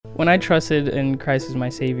when I trusted in Christ as my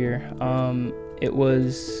Savior, it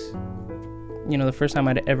was, the first time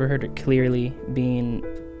I'd ever heard it clearly being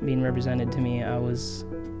represented to me. I was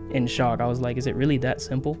in shock. I was like, is it really that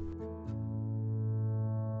simple?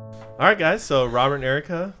 All right, guys. So Robert and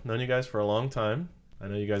Erika, known you guys for a long time. I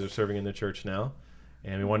know you guys are serving in the church now,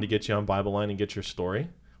 and we wanted to get you on Bible Line and get your story.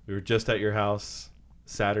 We were just at your house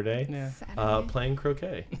Saturday. Playing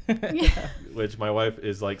croquet, which my wife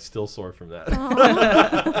is like still sore from that.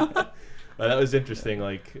 But that was interesting.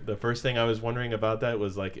 Like the first thing I was wondering about that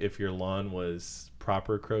was like if your lawn was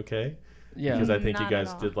proper croquet. Yeah, because I think you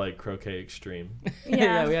guys did like croquet extreme.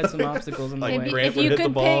 Yeah, we had some obstacles in the way. Grant would hit the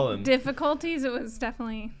ball and difficulties, it was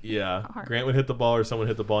definitely hard. Grant would hit the ball or someone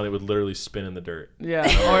hit the ball and it would literally spin in the dirt. Yeah,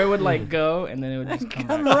 or it would like go and then it would just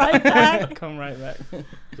come right back. Come right back.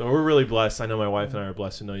 So we're really blessed. I know my wife and I are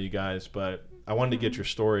blessed to know you guys, but I wanted to get your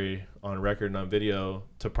story on record and on video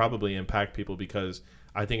to probably impact people because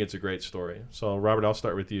I think it's a great story. So Robert, I'll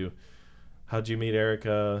start with you. How'd you meet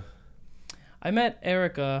Erika? I met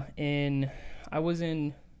Erika I was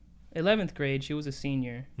in 11th grade. She was a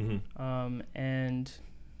senior. Mm-hmm. And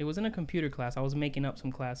it was in a computer class. I was making up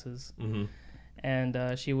some classes. Mm-hmm.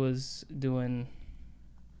 And she was doing,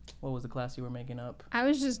 what was the class you were making up? I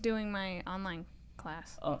was just doing my online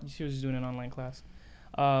class. Oh, she was just doing an online class.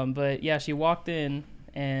 But yeah, she walked in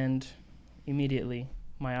and immediately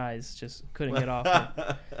my eyes just couldn't get off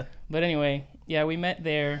her. But anyway, yeah, we met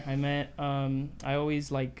there. I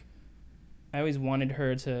always wanted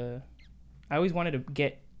to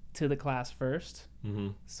get to the class first, mm-hmm.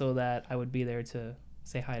 so that I would be there to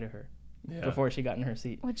say hi to her before she got in her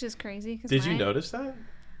seat. Which is crazy. Did you notice that?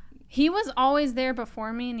 He was always there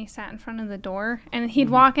before me, and he sat in front of the door, and he'd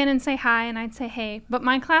walk in and say hi, and I'd say hey. But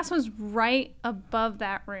my class was right above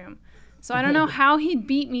that room. So I don't know how he'd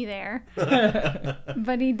beat me there,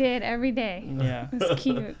 but he did every day. Yeah. It was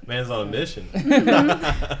cute. Man's on a mission.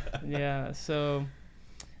 Yeah, so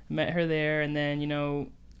met her there, and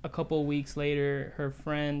then, a couple weeks later, her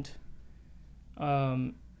friend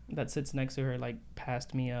that sits next to her, like,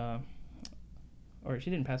 passed me, or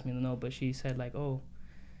she didn't pass me the note, but she said, like, oh,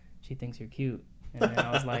 she thinks you're cute. And then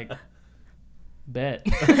I was like, bet.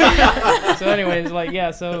 So anyways,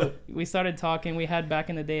 so we started talking. We had, back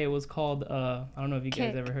in the day, it was called, I don't know if you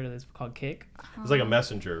guys ever heard of this, called Kik. It's like a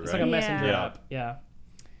messenger, right? It's like a messenger app, yeah.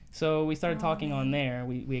 So we started talking on there.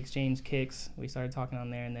 We exchanged kicks. We started talking on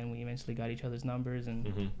there, and then we eventually got each other's numbers, and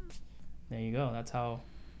mm-hmm. there you go. That's how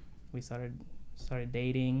we started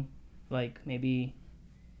dating. Like maybe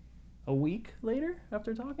a week later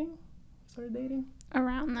after talking, started dating.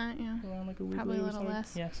 Around that, yeah. Around like a week. Probably later, a little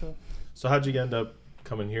less. Yeah. So how'd you end up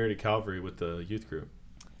coming here to Calvary with the youth group?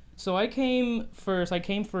 So I came first. I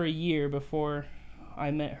came for a year before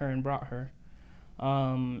I met her and brought her.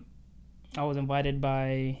 I was invited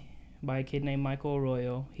by a kid named Michael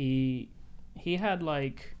Arroyo. He had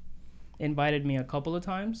like invited me a couple of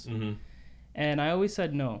times, mm-hmm. and I always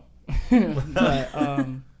said no.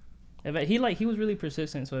 But he was really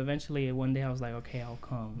persistent. So eventually, one day I was like, okay, I'll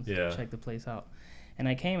come. Check the place out. And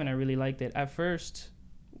I came and I really liked it. At first,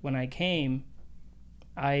 when I came,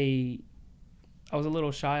 I was a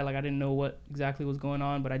little shy. Like I didn't know what exactly was going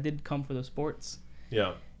on, but I did come for the sports.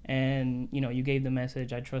 Yeah. And, you gave the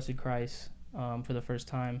message. I trusted Christ for the first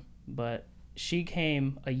time. But she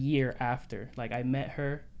came a year after. Like, I met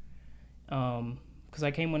her because I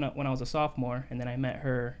came when I was a sophomore, and then I met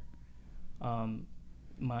her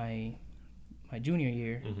my junior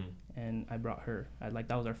year, mm-hmm. and I brought her.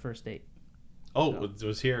 That was our first date. Oh, so. It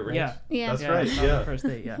was here at Ranch? Yeah. That's right, yeah. Our first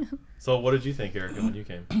date, yeah. So what did you think, Erika, when you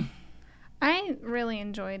came? I really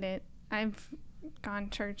enjoyed it. I've gone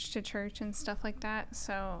church to church and stuff like that,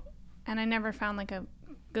 so, and I never found like a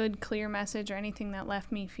good clear message or anything that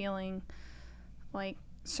left me feeling like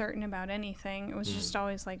certain about anything. It was just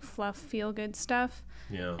always like fluff, feel good stuff.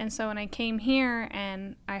 Yeah. And so when I came here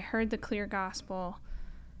and I heard the clear gospel,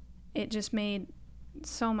 it just made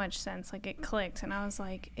so much sense. Like it clicked, and I was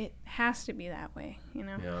like, it has to be that way,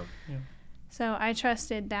 Yeah. So I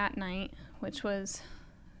trusted that night, which was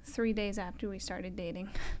 3 days after we started dating.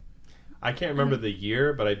 I can't remember the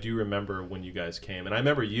year, but I do remember when you guys came. And I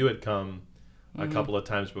remember you had come a couple of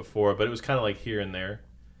times before, but it was kind of like here and there.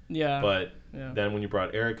 Yeah. But then when you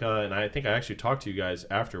brought Erika, and I think I actually talked to you guys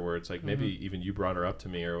afterwards, like maybe even you brought her up to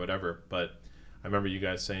me or whatever. But I remember you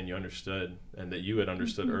guys saying you understood, and that you had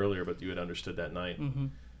understood earlier, but you had understood that night. Mm-hmm.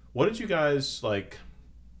 What did you guys like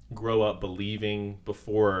grow up believing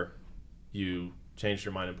before you changed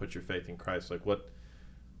your mind and put your faith in Christ? Like what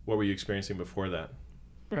were you experiencing before that?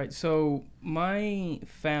 Right. So my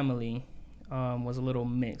family, was a little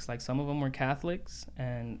mixed. Like some of them were Catholics,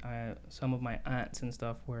 and some of my aunts and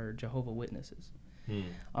stuff were Jehovah's Witnesses.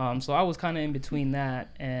 So I was kind of in between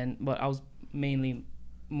that, but I was mainly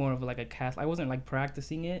more of like a Catholic. I wasn't like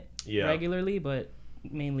practicing it regularly, but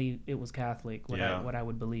mainly it was Catholic, what I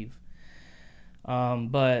would believe.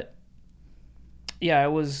 But yeah,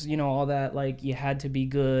 it was, all that, like, you had to be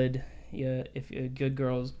good. Yeah, if good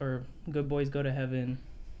girls or good boys go to heaven,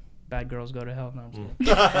 bad girls go to hell. No, I'm just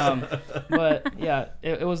kidding. But yeah,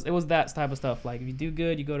 it was that type of stuff. Like, if you do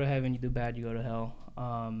good, you go to heaven. You do bad, you go to hell.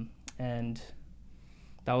 And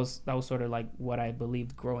that was sort of like what I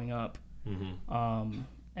believed growing up.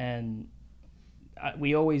 And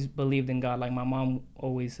we always believed in God. Like, my mom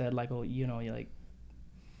always said, like, oh, you like,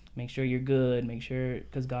 make sure you're good, make sure,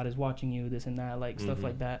 because God is watching you, this and that, like stuff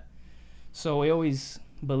like that. So we always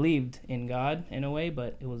believed in God in a way,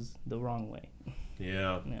 but it was the wrong way.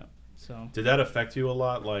 Yeah. So did that affect you a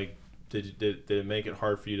lot? Like, did it make it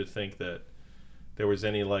hard for you to think that there was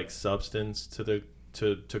any like substance to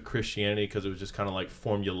Christianity, because it was just kind of like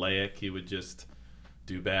formulaic? You would just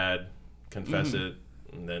do bad, confess it,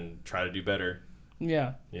 and then try to do better.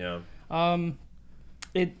 Yeah.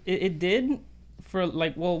 It did. For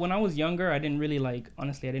like, well, when I was younger, I didn't really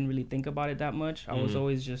think about it that much. I was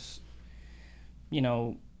always just,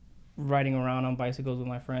 riding around on bicycles with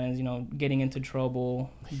my friends, getting into trouble,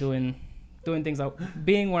 doing things,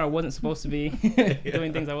 being where I wasn't supposed to be,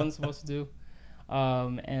 doing things I wasn't supposed to do.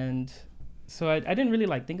 And so I didn't really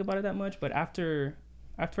like think about it that much. But after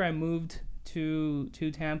I moved to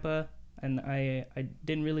Tampa, and I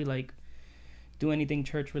didn't really like do anything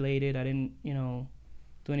church related. I didn't,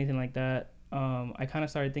 do anything like that. I kind of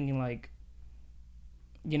started thinking, like,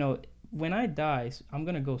 when I die, I'm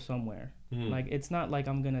going to go somewhere. Like, it's not like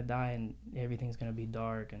I'm going to die and everything's going to be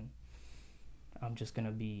dark and I'm just going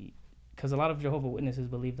to be... Because a lot of Jehovah's Witnesses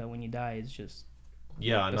believe that when you die, it's just...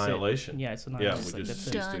 Yeah, annihilation. Yeah, it's annihilation. Yeah, we just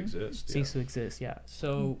cease to exist. Cease to exist, yeah.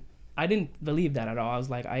 So I didn't believe that at all. I was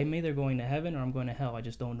like, I'm either going to heaven or I'm going to hell. I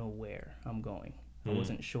just don't know where I'm going. I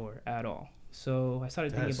wasn't sure at all. So I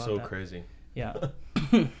started thinking about that. That's so crazy. Yeah.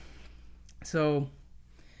 So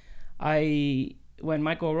when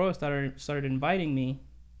Michael Rowe started inviting me,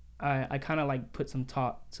 I kind of like put some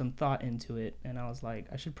thought into it, and I was like,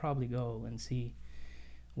 I should probably go and see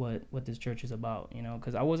what this church is about,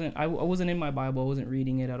 because I wasn't in my Bible, I wasn't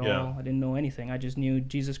reading it at all. I didn't know anything. I just knew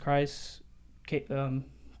Jesus Christ paid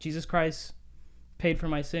for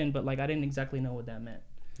my sin, but like I didn't exactly know what that meant.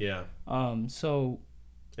 Yeah. So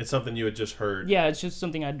it's something you had just heard. Yeah, it's just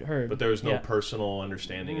something I'd heard. But there was no personal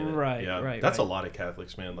understanding in it. Right, yeah. Right. That's a lot of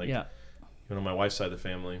Catholics, man. Like, my wife's side of the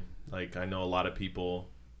family, like, I know a lot of people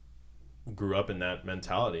grew up in that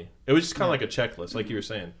mentality. It was just kind of like a checklist, like you were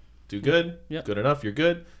saying. Do good, good enough, you're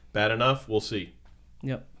good. Bad enough, we'll see.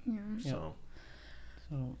 Yep. Yeah. So.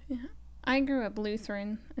 Yeah. I grew up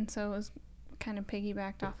Lutheran, and so it was kind of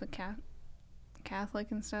piggybacked off of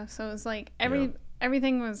Catholic and stuff. So it was like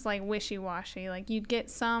everything was like wishy-washy. Like, you'd get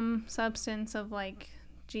some substance of like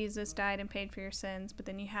Jesus died and paid for your sins, but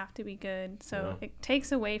then you have to be good. So it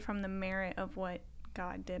takes away from the merit of what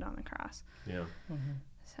God did on the cross. Yeah.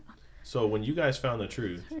 So when you guys found the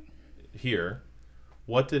truth here,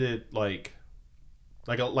 what did it like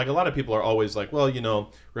a lot of people are always like,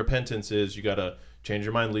 well, repentance is you got to change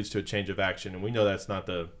your mind leads to a change of action. And we know that's not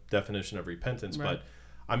the definition of repentance, but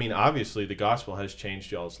I mean, obviously the gospel has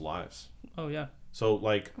changed y'all's lives. Oh yeah. So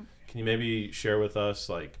like, can you maybe share with us,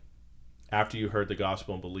 like, after you heard the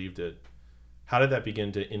gospel and believed it, how did that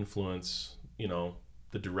begin to influence,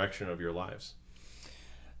 the direction of your lives?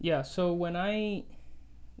 Yeah. So when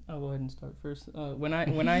I'll go ahead and start first. When I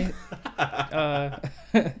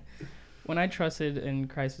when I trusted in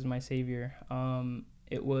Christ as my Savior,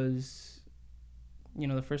 it was,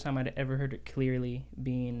 the first time I'd ever heard it clearly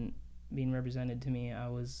being represented to me. I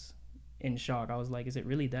was in shock. I was like, is it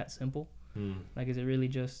really that simple? Like, is it really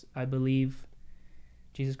just, I believe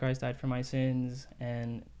Jesus Christ died for my sins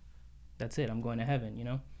and that's it, I'm going to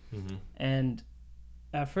heaven, And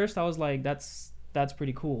at first I was like, that's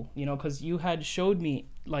pretty cool, because you had showed me,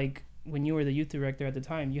 like, when you were the youth director at the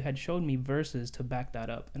time, you had showed me verses to back that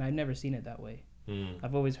up, and I'd never seen it that way.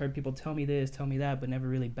 I've always heard people tell me this, tell me that, but never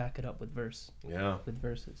really back it up with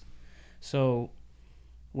verses. So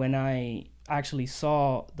when I actually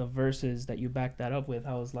saw the verses that you backed that up with,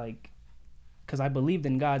 I was like, because I believed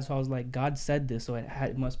in God, so I was like, God said this, so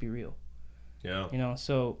it must be real. Yeah.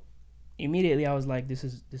 So immediately I was like, this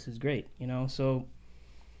is great. So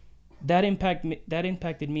that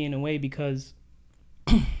impacted me in a way, because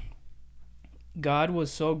God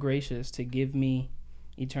was so gracious to give me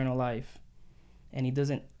eternal life, and he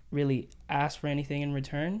doesn't really ask for anything in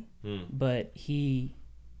return, but he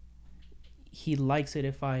likes it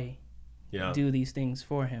if I do these things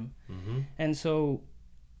for him. And so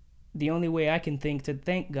the only way I can think to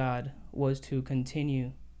thank God was to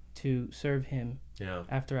continue to serve him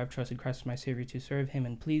after I've trusted Christ as my Savior, to serve him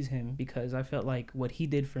and please him, because I felt like what he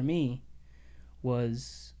did for me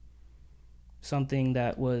was something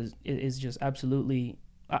that is just absolutely,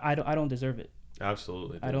 I don't deserve it.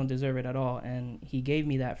 Absolutely. I don't deserve it at all. And he gave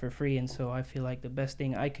me that for free. And so I feel like the best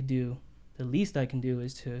thing I could do, the least I can do,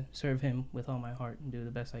 is to serve him with all my heart and do the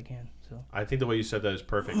best I can. So I think the way you said that is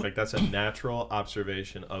perfect. Like, that's a natural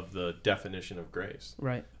observation of the definition of grace.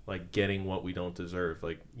 Right. Like, getting what we don't deserve.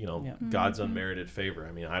 Like, God's unmerited favor.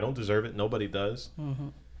 I mean, I don't deserve it. Nobody does.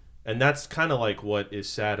 And that's kind of like what is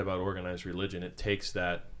sad about organized religion. It takes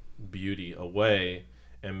that beauty away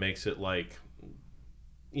and makes it like,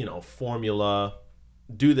 formula,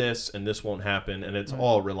 do this and this won't happen, and it's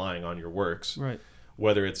all relying on your works. Right.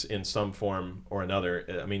 Whether it's in some form or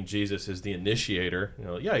another. I mean, Jesus is the initiator. He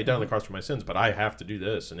died on the cross for my sins, but I have to do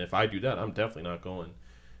this, and if I do that, I'm definitely not going.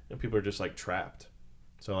 And people are just like trapped.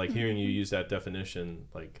 So like hearing you use that definition,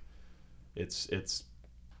 like it's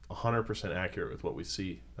 100% accurate with what we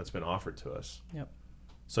see that's been offered to us. Yep.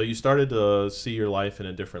 So you started to see your life in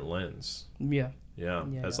a different lens. Yeah.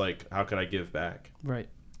 As like, how could I give back? Right.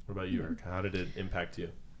 What about you, Erika? How did it impact you?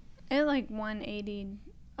 It 180'd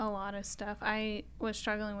a lot of stuff. I was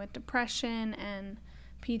struggling with depression and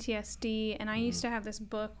PTSD, and I used to have this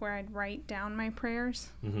book where I'd write down my prayers,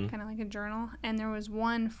 kind of like a journal. And there was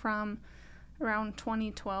one from around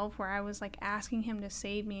 2012 where I was asking him to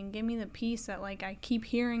save me and give me the peace that I keep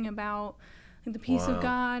hearing about, the peace of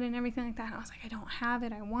God and everything like that. And I was like, I don't have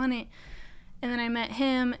it, I want it. And then I met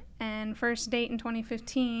him, and first date in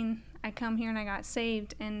 2015, I come here and I got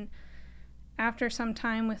saved. And after some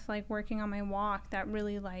time with working on my walk, that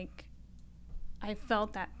really I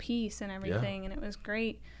felt that peace and everything, and it was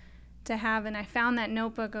great to have. And I found that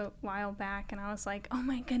notebook a while back, and I was like, oh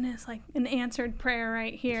my goodness, an answered prayer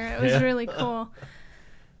right here. It was really cool.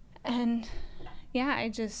 And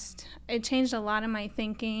it changed a lot of my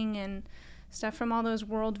thinking and stuff from all those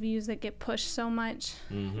worldviews that get pushed so much.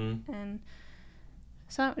 And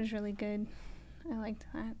so it was really good. I liked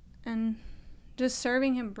that. And just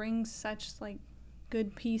serving him brings such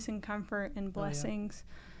good peace and comfort and blessings.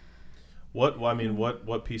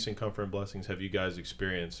 What peace and comfort and blessings have you guys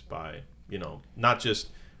experienced by, not just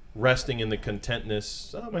resting in the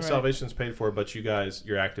contentness, my salvation's paid for, but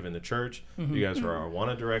you're active in the church. You guys are our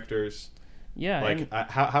AWANA directors. Yeah.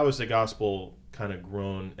 How has the gospel kind of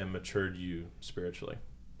grown and matured you spiritually?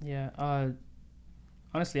 Yeah.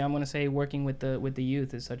 Honestly, I'm going to say working with the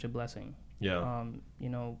youth is such a blessing. Yeah.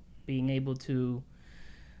 Being able to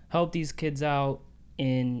help these kids out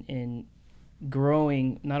in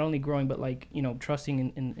growing, not only growing, but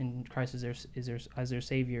trusting in Christ as their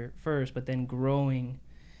Savior first, but then growing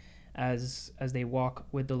as they walk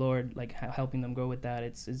with the Lord, helping them grow with that.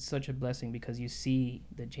 It's such a blessing, because you see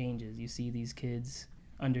the changes. You see these kids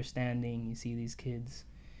understanding. You see these kids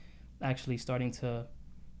actually starting to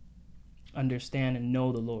understand and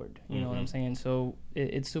know the Lord. You know what I'm saying? So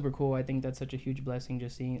it's super cool. I think that's such a huge blessing,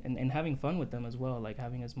 just seeing and having fun with them as well,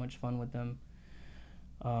 having as much fun with them,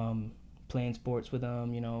 playing sports with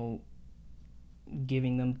them,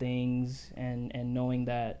 giving them things, and knowing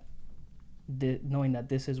that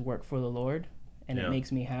this is work for the Lord, and it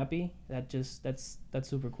makes me happy. That's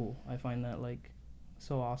super cool. I find that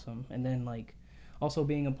so awesome. And then also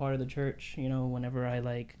being a part of the church, whenever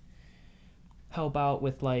I help out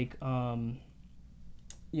with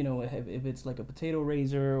if it's a potato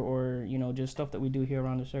raiser, or just stuff that we do here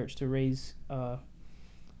around the church to raise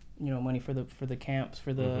money for the camps,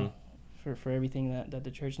 for the for everything that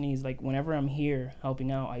the church needs. Whenever I'm here helping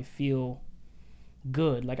out, I feel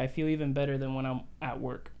good. I feel even better than when I'm at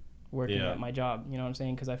working at my job. You know what I'm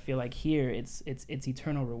saying? Because I feel here it's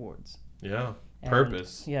eternal rewards. Yeah.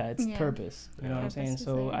 Purpose. It's purpose. You know what I'm saying?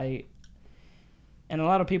 So and a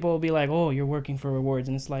lot of people will be like, oh, you're working for rewards.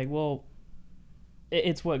 And it's well,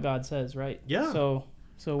 it's what God says, right? Yeah.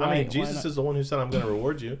 So why, Jesus is the one who said, I'm going to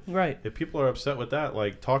reward you. Right. If people are upset with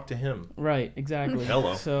that, talk to him. Right, exactly.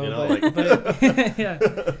 Hello. So,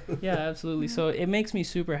 yeah, absolutely. So it makes me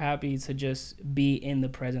super happy to just be in the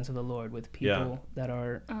presence of the Lord with people that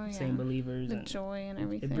are same believers. The joy and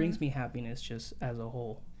everything. It brings me happiness just as a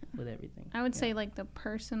whole with everything. I would say the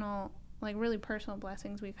personal, really personal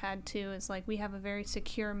blessings we've had too is we have a very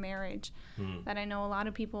secure marriage that I know a lot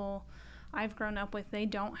of people I've grown up with, they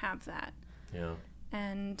don't have that. Yeah.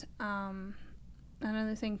 And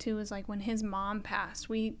another thing too is when his mom passed,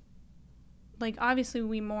 we like, obviously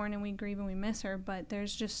we mourn and we grieve and we miss her, but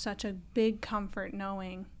there's just such a big comfort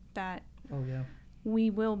knowing that we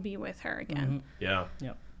will be with her again. Yeah.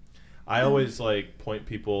 Yep. I always like point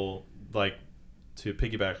people like to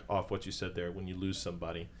piggyback off what you said there when you lose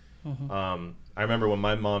somebody. I remember when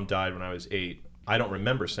my mom died when I was 8. I don't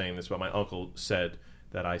remember saying this, but my uncle said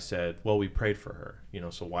that I said, well, we prayed for her, you know,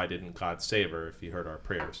 so why didn't God save her if he heard our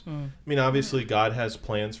prayers? I mean, obviously God has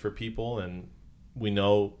plans for people, and we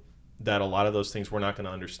know that a lot of those things we're not going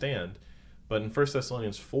to understand. But in 1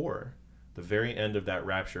 Thessalonians 4, the very end of that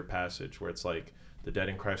rapture passage where it's like the dead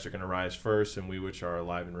in Christ are going to rise first and we which are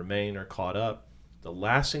alive and remain are caught up, the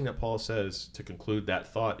last thing that Paul says to conclude that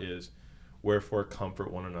thought is, wherefore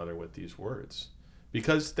comfort one another with these words.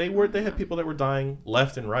 Because they had people that were dying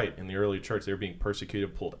left and right in the early church. They were being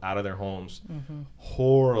persecuted, pulled out of their homes.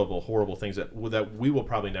 Horrible, horrible things that we will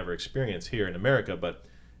probably never experience here in America, but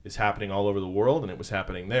is happening all over the world, and it was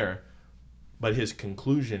happening there. But his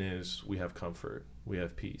conclusion is, we have comfort, we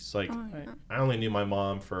have peace. Like, I only knew my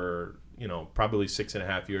mom for, you know, probably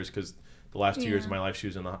 6.5 years, because the last 2 years of my life she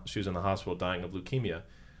was in the hospital dying of leukemia.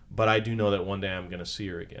 But I do know that one day I'm going to see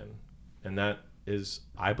her again, and that is,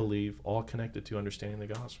 I believe, all connected to understanding the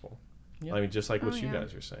gospel. I mean, just like what you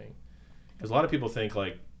guys are saying, because a lot of people think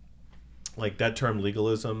like that term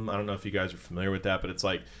legalism. I don't know if you guys are familiar with that, but it's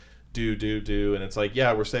like do, and it's like,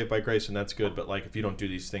 yeah, we're saved by grace and that's good, but like if you don't do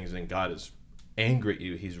these things, then God is angry at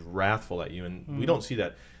you, he's wrathful at you, and we don't see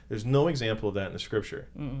that. There's no example of that in the scripture.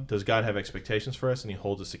 Does God have expectations for us and he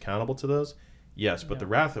holds us accountable to those? Yes, but the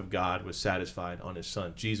wrath of God was satisfied on his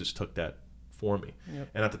son. Jesus took that for me.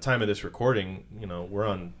 And at the time of this recording, you know, we're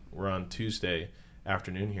on Tuesday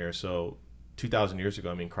afternoon here, so 2,000 years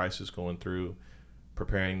ago, I mean, Christ is going through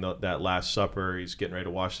preparing that last supper. He's getting ready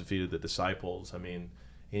to wash the feet of the disciples. I mean,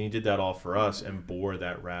 and he did that all for us and bore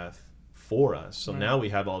that wrath for us. So now we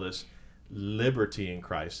have all this liberty in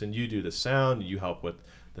Christ, and you do the sound, you help with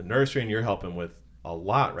the nursery, and you're helping with a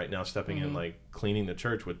lot right now, stepping in, like cleaning the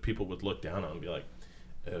church, what people would look down on and be like,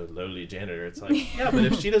 oh, lowly janitor. It's like, yeah, but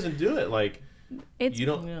if she doesn't do it, like, you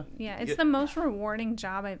don't. It's the most rewarding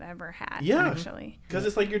job I've ever had. Actually, because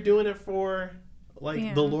it's like you're doing it for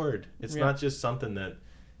like the Lord. It's not just something that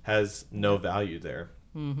has no value there.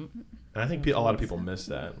 And I think a lot of people miss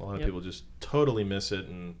that. A lot of people just totally miss it,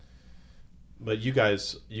 but you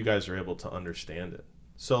guys are able to understand it.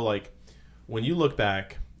 So like when you look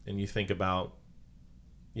back and you think about,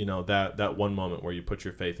 you know, that one moment where you put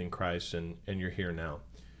your faith in Christ and you're here now,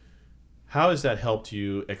 how has that helped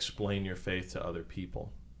you explain your faith to other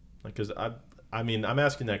people? Like, because I mean, I'm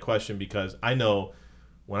asking that question because I know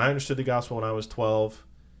when I understood the gospel when I was 12,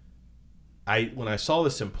 when I saw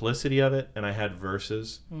the simplicity of it and I had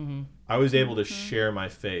verses, I was able to share my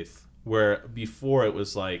faith, where before it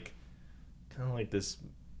was like kind of like this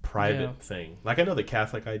private thing. Like, I know the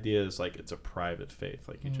Catholic idea is like it's a private faith,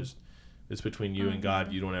 like you just, it's between you and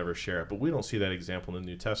God, you don't ever share it, but we don't see that example in the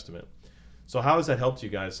New Testament. So how has that helped you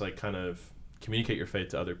guys, like, kind of communicate your faith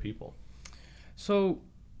to other people? So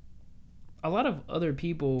a lot of other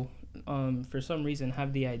people, for some reason,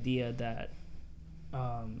 have the idea that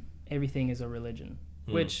everything is a religion,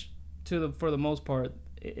 which for the most part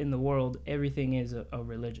in the world, everything is a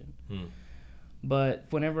religion. But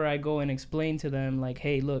whenever I go and explain to them, like,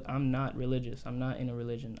 hey, look, I'm not religious. I'm not in a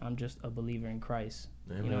religion. I'm just a believer in Christ.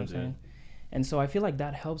 Amen, you know what I'm saying? And so I feel like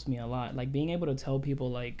that helps me a lot. Like, being able to tell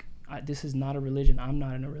people, like, this is not a religion. I'm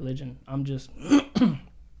not in a religion. I'm just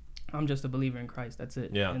I'm just a believer in Christ. That's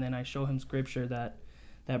it. Yeah. And then I show him scripture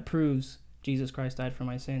that proves Jesus Christ died for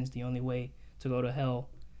my sins. The only way to go to hell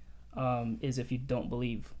is if you don't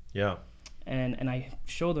believe. Yeah. And I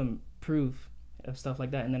show them proof of stuff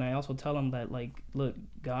like that. And then I also tell them that, like, look,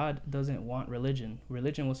 God doesn't want religion.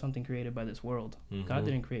 Religion was something created by this world. God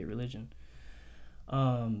didn't create religion.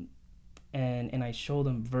 And I show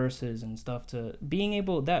them verses and stuff to being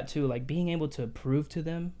able to prove to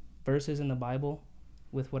them verses in the Bible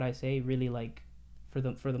with what I say. Really, like, for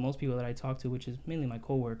the most people that I talk to, which is mainly my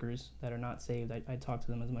coworkers that are not saved, I talk to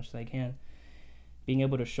them as much as I can. Being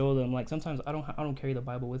able to show them, like, sometimes I don't carry the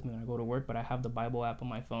Bible with me when I go to work, but I have the Bible app on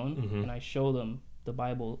my phone, and I show them the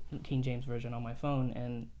Bible, King James Version, on my phone,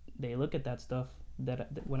 and they look at that stuff that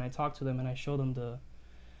when I talk to them and I show them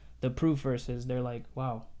the proof verses, they're like,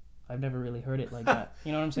 wow, I've never really heard it like that.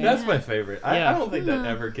 You know what I'm saying? That's my favorite. I don't think that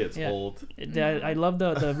ever gets old. I love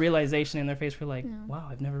the realization in their face for, like, wow,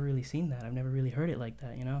 I've never really seen that. I've never really heard it like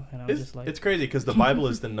that, you know? And I was just like... It's crazy because the Bible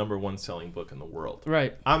is the #1 selling book in the world.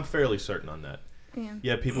 Right. I'm fairly certain on that.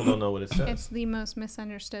 Yeah, people don't know what it says. It's the most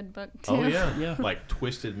misunderstood book, too. Oh, yeah. Like,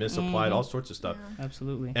 twisted, misapplied, all sorts of stuff. Yeah.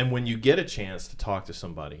 Absolutely. And when you get a chance to talk to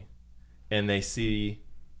somebody and they see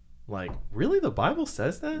like, really? The Bible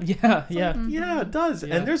says that? Yeah, it's like, yeah, it does.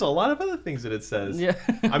 Yeah. And there's a lot of other things that it says. Yeah.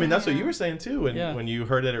 I mean, that's what you were saying too when you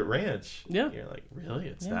heard it at Ranch. Yeah. You're like, really?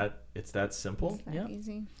 It's that simple? It's that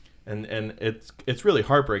easy. And it's really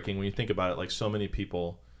heartbreaking when you think about it. Like, so many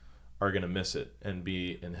people are going to miss it and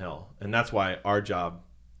be in hell. And that's why our job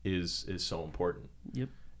is so important. Yep.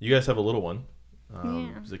 You guys have a little one,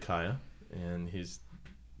 Zekiah, and he's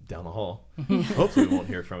down the hall. Hopefully we won't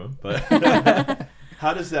hear from him. But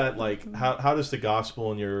how does that, like, how does the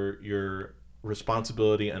gospel and your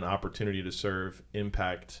responsibility and opportunity to serve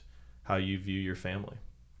impact how you view your family?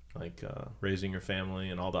 Like, raising your family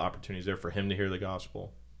and all the opportunities there for him to hear the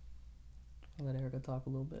gospel. I'll let Erika talk a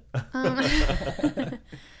little bit.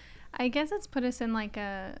 I guess it's put us in like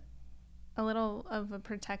a little of a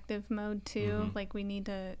protective mode too. Like, we need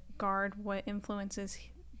to guard what influences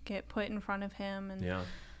get put in front of him and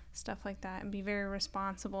stuff like that, and be very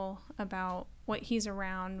responsible about what he's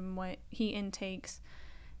around and what he intakes.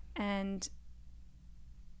 And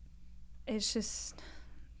it's just,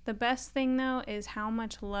 the best thing though is how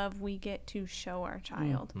much love we get to show our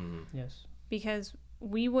child. Yes. Because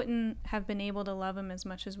we wouldn't have been able to love him as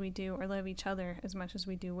much as we do, or love each other as much as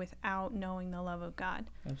we do, without knowing the love of God.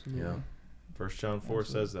 Absolutely. Yeah. 1 John 4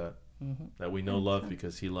 says that. That we know love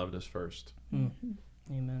because he loved us first.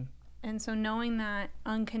 Amen. And so knowing that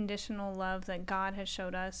unconditional love that God has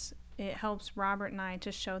showed us, it helps Robert and I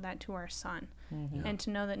to show that to our son. And to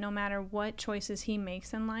know that no matter what choices he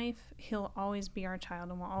makes in life, he'll always be our child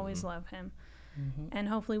and we'll always love him. And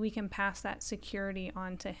hopefully we can pass that security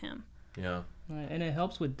on to him. Yeah. Right. And it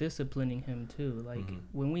helps with disciplining him too. Like,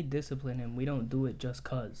 when we discipline him, we don't do it just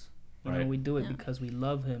cause. You know, we do it because we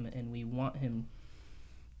love him and we want him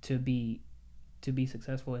to be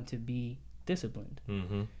successful and to be disciplined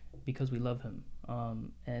because we love him.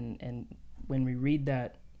 And when we read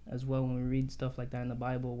that as well, when we read stuff like that in the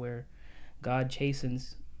Bible where God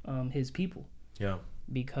chastens his people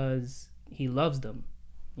because he loves them,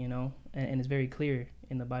 you know, and it's very clear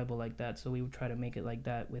in the Bible like that. So we would try to make it like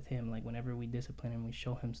that with him. Like, whenever we discipline him, we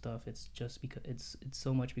show him stuff, it's just because it's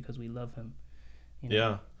so much because we love him. You know?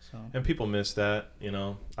 Yeah. So. And people miss that, you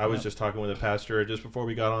know. I was just talking with a pastor just before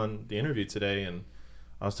we got on the interview today, and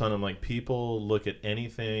I was telling him, like, people look at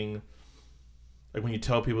anything, like, when you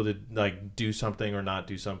tell people to, like, do something or not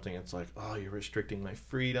do something, it's like, oh, you're restricting my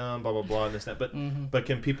freedom, blah, blah, blah, and this, that. But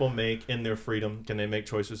can people make, in their freedom, can they make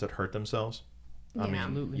choices that hurt themselves? I mean,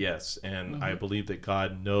 absolutely. Yes. And I believe that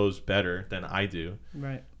God knows better than I do.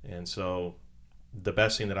 Right. And so the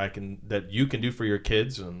best thing that you can do for your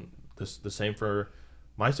kids, and the same for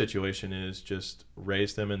my situation, is just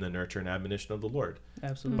raise them in the nurture and admonition of the Lord.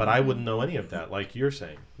 Absolutely. But I wouldn't know any of that, like you're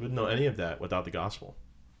saying. Wouldn't know any of that without the gospel.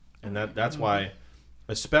 And that's why,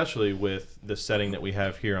 especially with the setting that we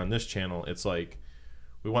have here on this channel, it's like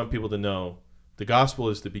we want people to know the gospel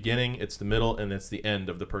is the beginning, it's the middle, and it's the end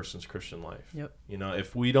of the person's Christian life. Yep. You know,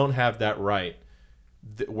 if we don't have that right,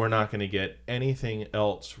 we're not going to get anything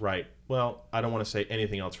else right. Well, I don't want to say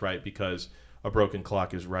anything else right, because a broken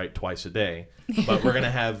clock is right twice a day. But we're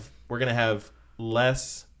gonna have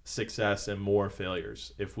less success and more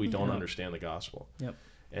failures if we don't understand the gospel. Yep.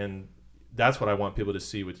 And that's what I want people to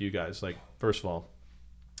see with you guys. Like, first of all,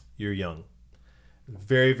 you're young.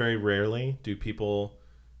 Very, very rarely do people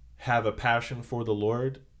have a passion for the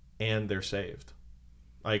Lord and they're saved.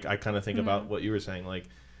 Like, I kind of think about what you were saying, like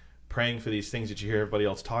praying for these things that you hear everybody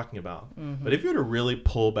else talking about. But if you were to really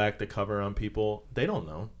pull back the cover on people, they don't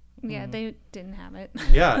know. Yeah, they didn't have it.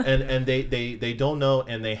 Yeah, and they don't know,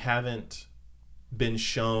 and they haven't been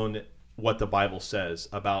shown what the Bible says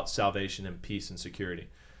about salvation and peace and security.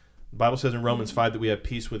 The Bible says in Romans 5 that we have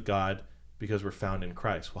peace with God because we're found in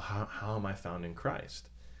Christ. Well, how am I found in Christ?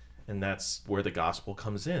 And that's where the gospel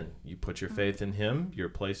comes in. You put your faith in him, you're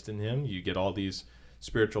placed in him, you get all these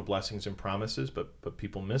spiritual blessings and promises, but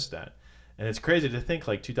people miss that. And it's crazy to think,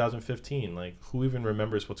 like, 2015, like, who even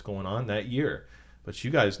remembers what's going on that year? But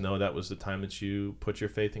you guys know that was the time that you put your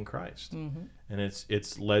faith in Christ. And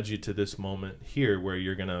it's led you to this moment here where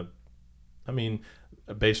you're going to, I mean,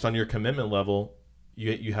 based on your commitment level,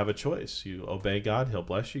 you have a choice. You obey God, he'll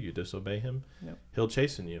bless you. You disobey him, he'll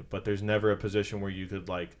chasten you. But there's never a position where you could,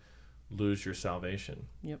 like, lose your salvation.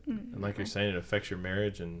 And like you're saying, it affects your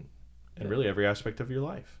marriage and really every aspect of your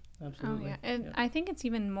life. Absolutely. Oh, yeah. And I think it's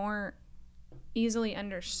even more easily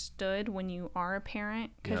understood when you are a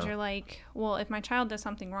parent, because you're like, well, if my child does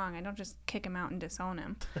something wrong, I don't just kick him out and disown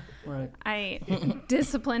him. Right. I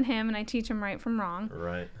discipline him and I teach him right from wrong.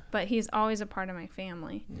 Right. But he's always a part of my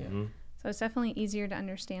family. Yeah. So it's definitely easier to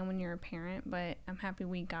understand when you're a parent, but I'm happy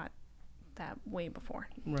we got that way before.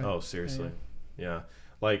 Right. Oh, seriously. Yeah.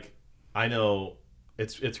 Like, I know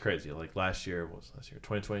it's crazy. Like last year,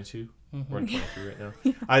 2022? Mm-hmm. We're in 23 right now.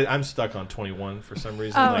 I'm stuck on 21 for some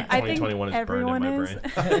reason. Like 2021 is burned in my brain.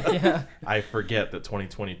 Yeah. I forget that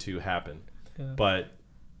 2022 happened. Yeah. But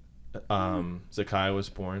Zakiah was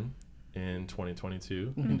born in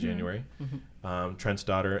 2022 in January. Mm-hmm. Trent's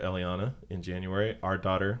daughter, Eliana, in January. Our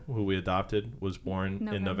daughter, who we adopted, was born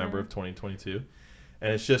in November of 2022.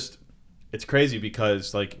 And it's crazy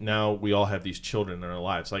because like now we all have these children in our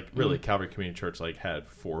lives. Like really, Calvary Community Church like had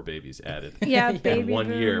 4 babies added in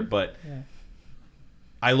 1 year. But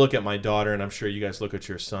I look at my daughter, and I'm sure you guys look at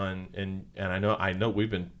your son, and I know we've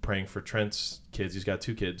been praying for Trent's kids. He's got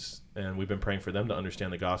 2 kids, and we've been praying for them to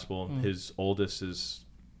understand the gospel. His oldest is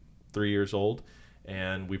 3 years old,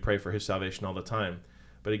 and we pray for his salvation all the time.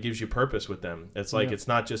 But it gives you purpose with them. It's like it's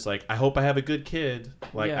not just like I hope I have a good kid.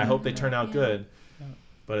 Like I hope they turn out good.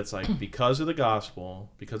 But it's like, because of the gospel,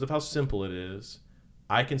 because of how simple it is,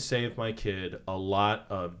 I can save my kid a lot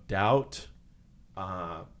of doubt,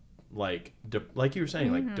 like you were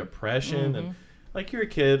saying, like depression. And like you're a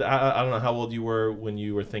kid. I don't know how old you were when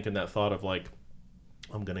you were thinking that thought of like,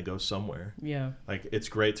 I'm going to go somewhere. Yeah. Like, it's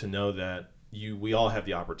great to know that we all have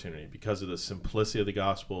the opportunity, because of the simplicity of the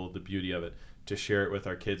gospel, the beauty of it, to share it with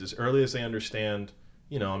our kids as early as they understand,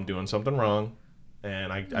 I'm doing something wrong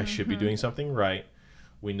and I should be doing something right.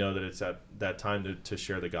 We know that it's at that time to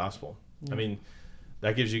share the gospel. Yeah. I mean,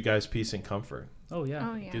 that gives you guys peace and comfort. Oh,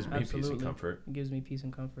 yeah. It gives me peace and comfort. It gives me peace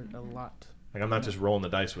and comfort a lot. Like, I'm not just rolling the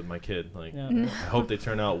dice with my kid. Like, I hope they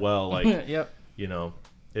turn out well. Like, it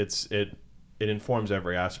informs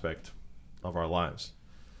every aspect of our lives.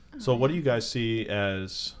 So what do you guys see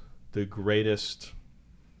as the greatest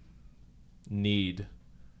need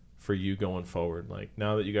for you going forward? Like,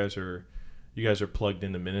 now that you guys are plugged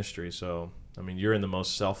into ministry, so I mean, you're in the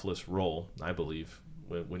most selfless role, I believe,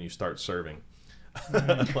 when you start serving,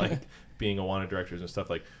 like being AWANA directors and stuff.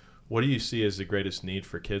 Like, what do you see as the greatest need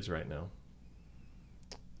for kids right now?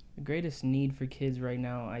 The greatest need for kids right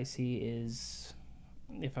now I see is,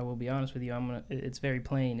 if I will be honest with you, it's very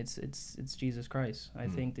plain. It's Jesus Christ. I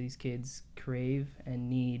think these kids crave and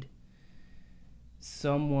need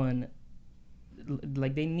someone,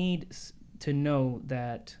 like they need to know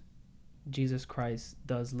that Jesus Christ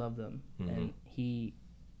does love them, and he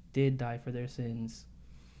did die for their sins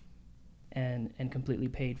and completely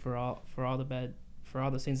paid for all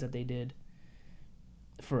the sins that they did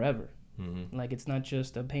forever. Like, it's not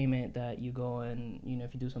just a payment that you go and,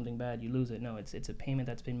 if you do something bad, you lose it. No, it's a payment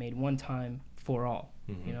that's been made one time for all,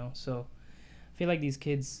 So I feel like these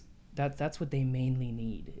kids, that's what they mainly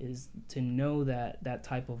need, is to know that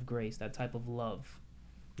type of grace, that type of love.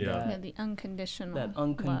 The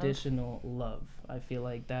unconditional love. I feel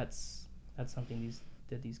like that's something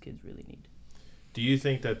that these kids really need. Do you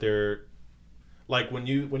think that they're, like, when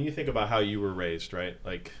you think about how you were raised, right?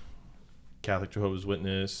 Like Catholic, Jehovah's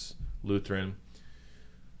Witness, Lutheran,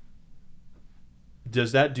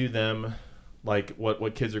 does that do them like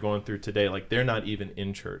what kids are going through today? Like, they're not even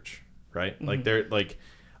in church, right? Like, they're like,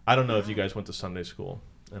 I don't know if you guys went to Sunday school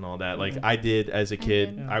and all that. Like, I did as a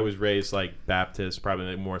kid. I was raised like Baptist, probably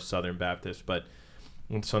like more Southern Baptist, but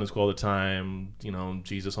went to Sunday school all the time,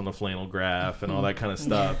 Jesus on the flannel graph and all that kind of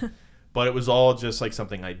stuff. But it was all just like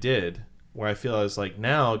something I did, where I feel as like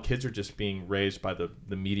now kids are just being raised by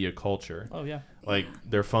the media culture. Oh, yeah. Like,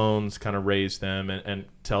 their phones kind of raise them and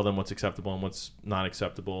tell them what's acceptable and what's not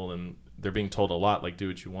acceptable. And they're being told a lot, like, do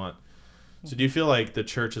what you want. So do you feel like the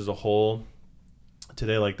church as a whole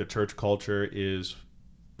today, like the church culture, is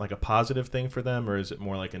like a positive thing for them, or is it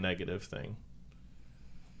more like a negative thing?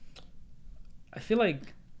 I feel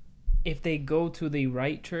like if they go to the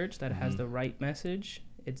right church that has the right message,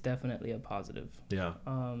 it's definitely a positive. Yeah.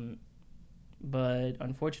 But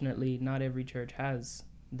unfortunately, not every church has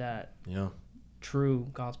that true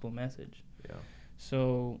gospel message. Yeah.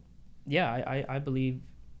 So, I believe,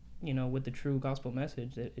 with the true gospel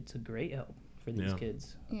message, it's a great help for these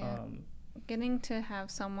kids. Yeah. Getting to have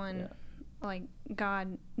someone like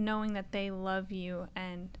God, knowing that they love you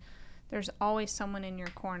and there's always someone in your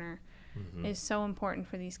corner, is so important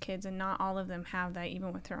for these kids, and not all of them have that,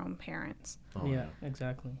 even with their own parents.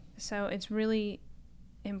 Exactly. So it's really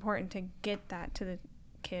important to get that to the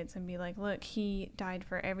kids and be like, look, he died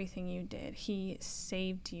for everything you did. He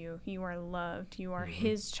saved you. You are loved. You are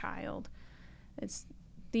his child. It's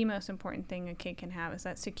the most important thing a kid can have, is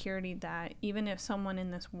that security that even if someone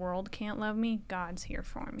in this world can't love me, God's here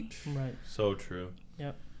for me. Right. So true.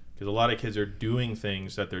 Yep. Because a lot of kids are doing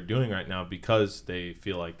things that they're doing right now because they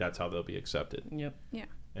feel like that's how they'll be accepted. Yep. Yeah.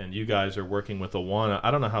 And you guys are working with AWANA.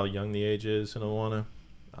 I don't know how young the age is in AWANA,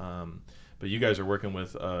 but you guys are working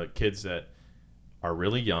with kids that are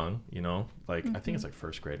really young, you know, like I think it's like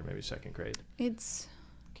first grade or maybe second grade. It's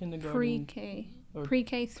kindergarten,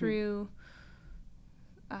 pre-K through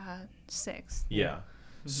 6. Yeah.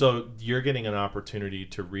 So you're getting an opportunity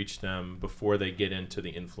to reach them before they get into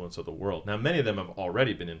the influence of the world. Now, many of them have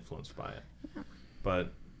already been influenced by it,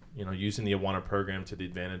 but you know, using the AWANA program to the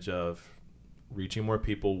advantage of reaching more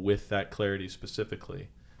people with that clarity specifically,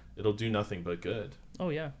 it'll do nothing but good. Oh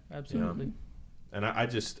yeah, absolutely. You know? And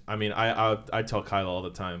I tell Kyla all the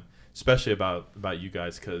time, especially about you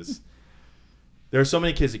guys, because there are so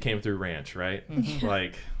many kids that came through Ranch, right? Mm-hmm.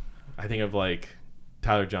 Like, I think of like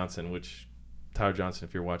Tyler Johnson,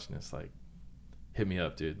 if you're watching this, like, hit me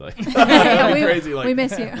up, dude. Like, crazy. Like, we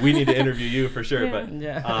miss you. We need to interview you for sure.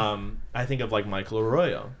 Yeah. But I think of like Michael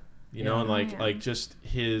Arroyo, you know, and like just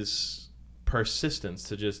his persistence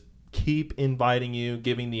to just keep inviting you,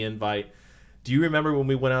 giving the invite. Do you remember when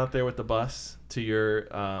we went out there with the bus to your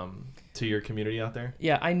community out there?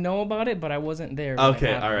 Yeah, I know about it, but I wasn't there.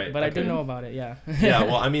 Okay, all right. But I do know about it, yeah. Yeah,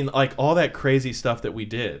 well, I mean, like all that crazy stuff that we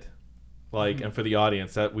did, like, and for the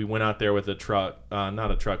audience, that we went out there with a truck,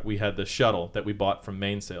 not a truck, we had the shuttle that we bought from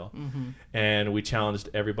Mainsail, and we challenged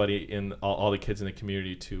everybody in all the kids in the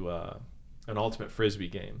community to an ultimate Frisbee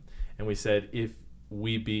game, and we said, if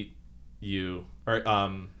we beat you, or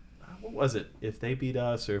what was it? If they beat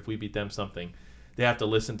us or if we beat them, something, they have to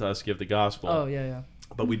listen to us give the gospel. Oh, yeah.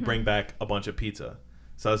 But we'd bring back a bunch of pizza.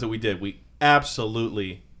 So that's what we did. We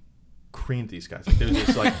absolutely creamed these guys. Like, it was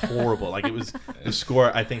just like horrible. Like, it was the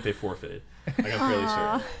score. I think they forfeited. Like, I'm fairly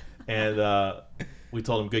certain. And we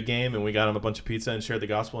told them good game, and we got them a bunch of pizza and shared the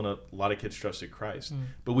gospel, and a lot of kids trusted Christ.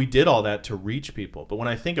 But we did all that to reach people. But when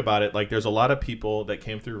I think about it, like, there's a lot of people that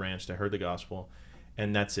came through Ranch that heard the gospel,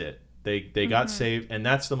 and that's it. They got saved, and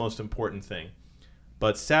that's the most important thing.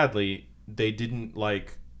 But sadly, they didn't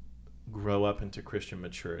like grow up into Christian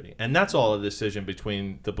maturity, and that's all a decision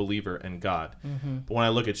between the believer and God. But when I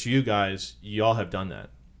look at you guys, y'all have done that,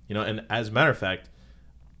 you know. And as a matter of fact,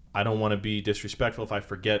 I don't want to be disrespectful if I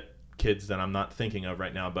forget kids that I'm not thinking of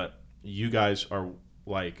right now, but you guys are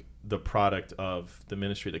like the product of the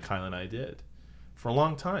ministry that Kyla and I did for a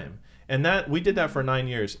long time, and that we did that for 9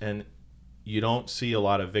 years, and you don't see a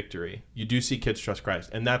lot of victory. You do see kids trust Christ,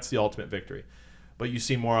 and that's the ultimate victory. But you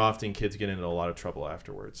see more often kids get into a lot of trouble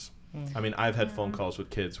afterwards. I mean, I've had phone calls with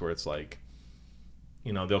kids where it's like,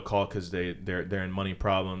 you know, they'll call because they're in money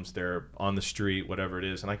problems, they're on the street, whatever it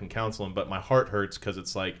is, and I can counsel them. But my heart hurts because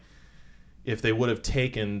it's like, if they would have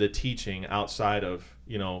taken the teaching outside of,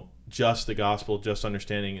 you know, just the gospel, just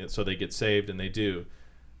understanding it so they get saved, and they do.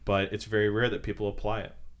 But it's very rare that people apply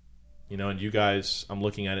it. You know, and you guys, I'm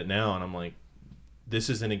looking at it now, and I'm like, this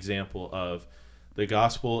is an example of the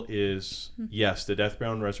gospel is, yes, the death,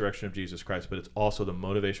 burial, and resurrection of Jesus Christ, but it's also the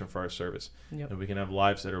motivation for our service. And we can have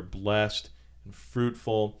lives that are blessed and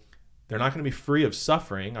fruitful. They're not going to be free of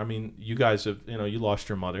suffering. I mean, you guys have, you know, you lost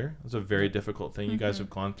your mother. It was a very difficult thing. You guys have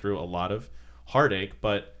gone through a lot of heartache,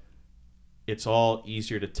 but it's all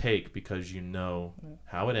easier to take because you know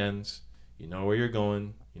how it ends. You know where you're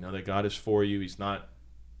going. You know that God is for you. He's not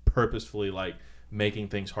purposefully like making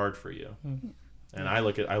things hard for you. And I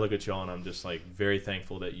look at y'all, and I'm just like very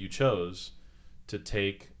thankful that you chose to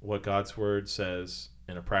take what God's word says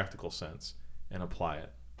in a practical sense and apply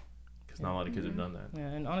it, because not a lot of kids have done that. Yeah,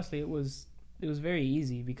 and honestly, it was very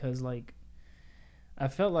easy because like I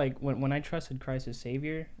felt like when I trusted Christ as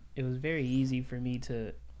Savior, it was very easy for me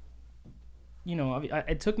to, you know,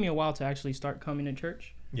 it took me a while to actually start coming to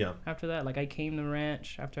church. Yeah. After that, like I came to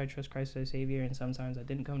Ranch after I trust Christ as Savior, and sometimes I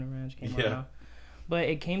didn't come to Ranch, came on out. But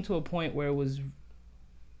it came to a point where it was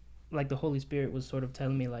like the Holy Spirit was sort of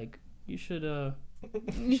telling me like, you should go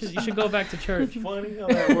back to church. It's funny how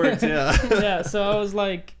that works. Yeah. So I was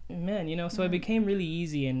like, man, you know, so it became really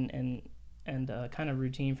easy and kind of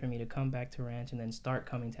routine for me to come back to Ranch and then start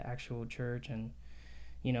coming to actual church and,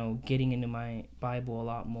 you know, getting into my Bible a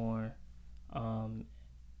lot more.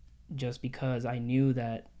 Just because I knew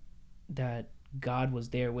that God was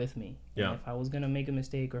there with me. Yeah. And if I was going to make a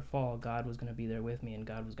mistake or fall, God was going to be there with me, and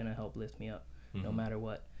God was going to help lift me up no matter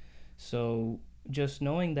what. So just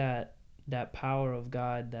knowing that power of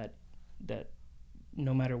God, that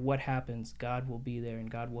no matter what happens, God will be there and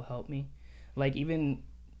God will help me. Like even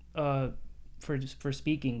for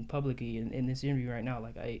speaking publicly in this interview right now,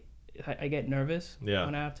 like I get nervous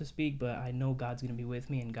when I have to speak, but I know God's going to be with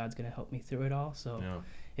me and God's going to help me through it all. So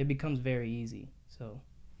it becomes very easy. So,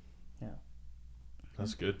 yeah.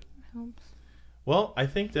 That's good. It helps. Well, I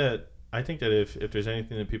think that if there's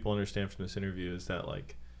anything that people understand from this interview is that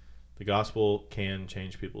like the gospel can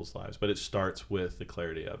change people's lives, but it starts with the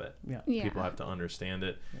clarity of it. Yeah. People have to understand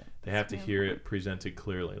it. Yeah. They have to hear it presented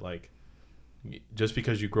clearly. Like just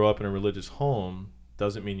because you grow up in a religious home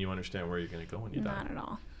doesn't mean you understand where you're going to go when you die. Not at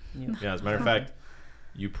all. Yeah, as a matter of fact,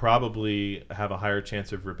 you probably have a higher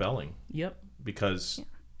chance of rebelling. Yep. Because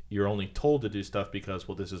you're only told to do stuff because,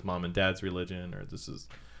 well, this is mom and dad's religion, or this is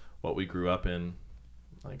what we grew up in.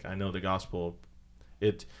 Like, I know the gospel,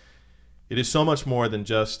 it is so much more than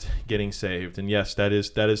just getting saved. And yes, that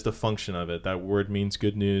is the function of it. That word means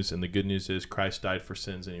good news, and the good news is Christ died for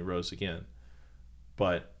sins and he rose again.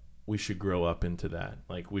 But we should grow up into that.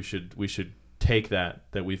 Like, we should take that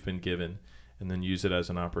we've been given and then use it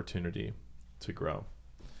as an opportunity to grow.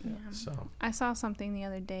 Yeah. So I saw something the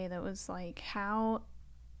other day that was like, how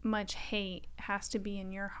much hate has to be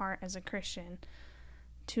in your heart as a Christian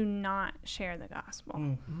to not share the gospel.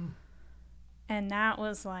 Mm-hmm. And that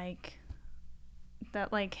was like,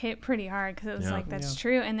 that like hit pretty hard, because it was like, that's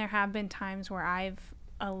true. And there have been times where I've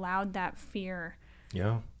allowed that fear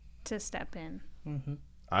to step in. Mm-hmm.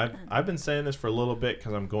 I've been saying this for a little bit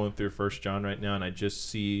because I'm going through 1 John right now, and I just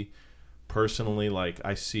see personally, like,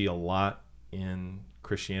 I see a lot in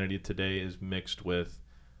Christianity today is mixed with,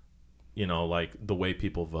 like the way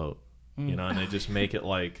people vote, and they just make it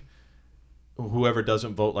like whoever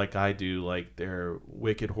doesn't vote like I do, like they're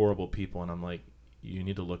wicked, horrible people. And I'm like, you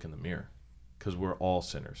need to look in the mirror, because we're all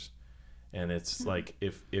sinners. And it's like,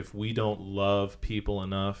 if we don't love people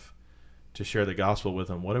enough to share the gospel with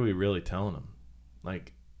them, what are we really telling them?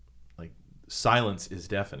 Like silence is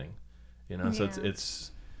deafening, so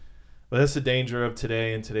it's but that's the danger of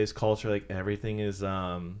today, in today's culture. Like, everything is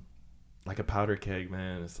like a powder keg,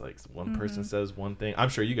 man. It's like one person says one thing. I'm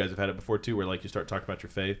sure you guys have had it before too, where like you start talking about your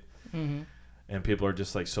faith and people are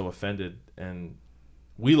just like so offended, and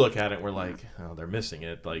we look at it and we're like, oh, they're missing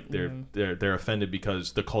it. Like they're offended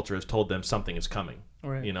because the culture has told them something is coming,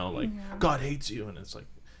 right? God hates you. And it's like,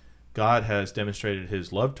 God has demonstrated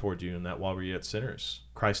his love toward you, and that while we're yet sinners,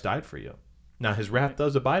 Christ died for you. Now, his wrath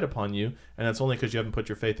does abide upon you, and that's only because you haven't put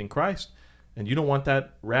your faith in Christ. And you don't want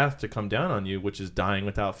that wrath to come down on you, which is dying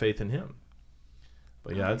without faith in him.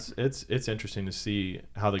 But yeah, it's interesting to see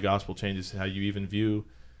how the gospel changes, how you even view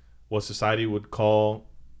what society would call,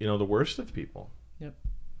 the worst of people. Yep.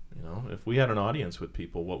 If we had an audience with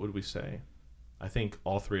people, what would we say? I think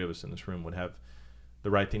all three of us in this room would have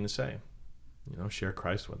the right thing to say. Share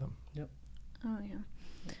Christ with them. Yep. Oh,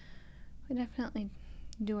 yeah. We definitely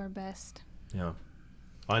do our best. Yeah.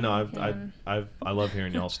 I know. I love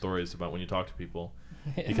hearing y'all's stories about when you talk to people,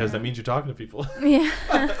 because that means you're talking to people. Yeah.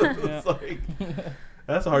 It's like,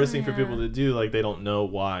 that's the hardest thing for people to do. Like, they don't know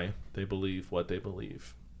why they believe what they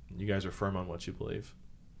believe. You guys are firm on what you believe.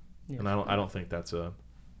 Yeah. And I don't think that's a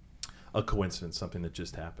coincidence, something that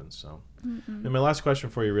just happens. So, and my last question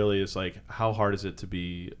for you really is, like, how hard is it to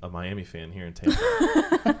be a Miami fan here in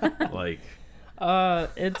Tampa? Like,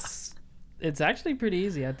 it's actually pretty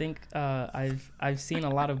easy. I think I've seen a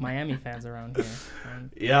lot of Miami fans around here.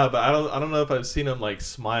 Yeah, but I don't know if I've seen them like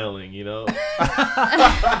smiling,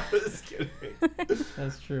 Just kidding.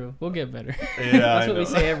 That's true. We'll get better. Yeah, that's what we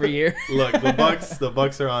say every year. Look, the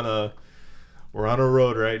Bucks are we're on a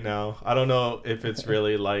road right now. I don't know if it's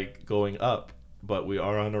really like going up, but we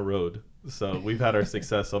are on a road. So we've had our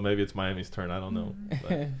success. So maybe it's Miami's turn. I don't know.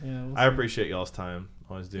 We'll I appreciate y'all's time.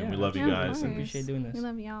 Always do. We love you guys. I appreciate doing this. We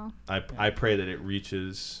love y'all. I pray that it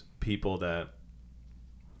reaches people that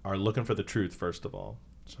are looking for the truth, first of all.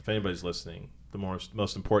 So if anybody's listening, the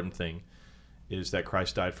most important thing is that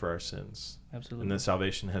Christ died for our sins. Absolutely. And that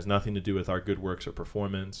salvation has nothing to do with our good works or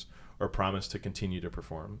performance or promise to continue to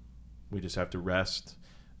perform. We just have to rest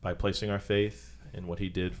by placing our faith in what he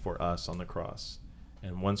did for us on the cross.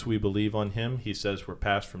 And once we believe on him, he says we're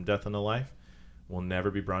passed from death unto life. We'll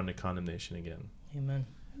never be brought into condemnation again. Amen.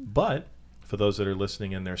 But for those that are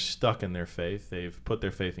listening and they're stuck in their faith, they've put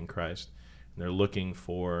their faith in Christ, and they're looking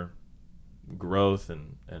for growth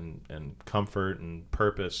and comfort and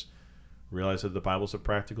purpose, realize that the Bible's a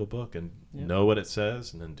practical book, and know what it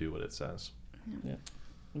says and then do what it says. Yeah.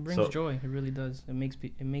 It brings joy. It really does. It makes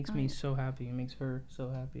me so happy. It makes her so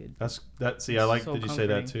happy. I like that you say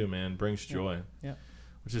that too, man. Brings joy. Yeah.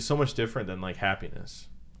 Which is so much different than like happiness.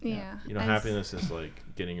 Yeah. Happiness is like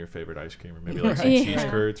getting your favorite ice cream, or maybe like some cheese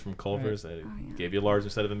curds from Culver's that gave you a large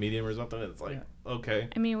instead of a medium or something. It's like, okay.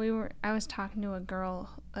 I mean, I was talking to a girl,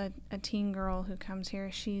 a teen girl who comes here.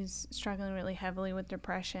 She's struggling really heavily with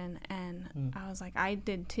depression, and I was like, I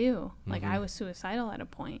did too. Like, I was suicidal at a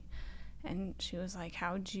point. And she was like,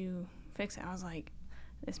 how'd you fix it? I was like,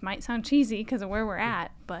 this might sound cheesy because of where we're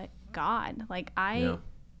at, but God, like, I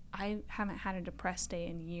haven't had a depressed day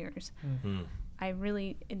in years.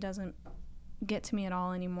 It doesn't get to me at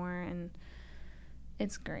all anymore, and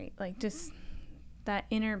it's great. Like, just that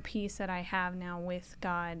inner peace that I have now with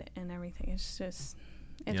God and everything. It's just,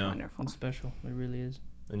 it's wonderful. It's special. It really is.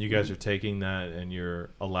 And you guys are taking that and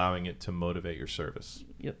you're allowing it to motivate your service.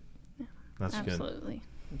 Yep. Yeah. That's Absolutely.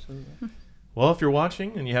 Good. Absolutely. Well, if you're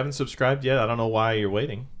watching and you haven't subscribed yet, I don't know why you're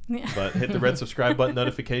waiting. Yeah. But hit the red subscribe button,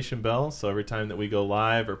 notification bell, so every time that we go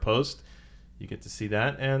live or post, you get to see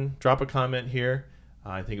that. And drop a comment here.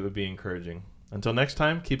 I think it would be encouraging. Until next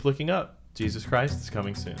time, keep looking up. Jesus Christ is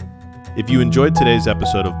coming soon. If you enjoyed today's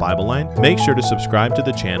episode of Bible Line, make sure to subscribe to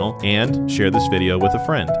the channel and share this video with a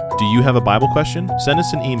friend. Do you have a Bible question? Send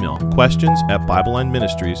us an email,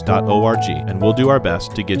 questions@BibleLineMinistries.org, and we'll do our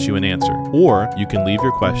best to get you an answer. Or you can leave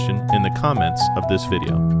your question in the comments of this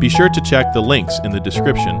video. Be sure to check the links in the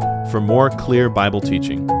description for more clear Bible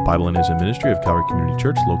teaching. Bible Line is a ministry of Calvary Community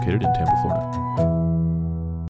Church located in Tampa, Florida.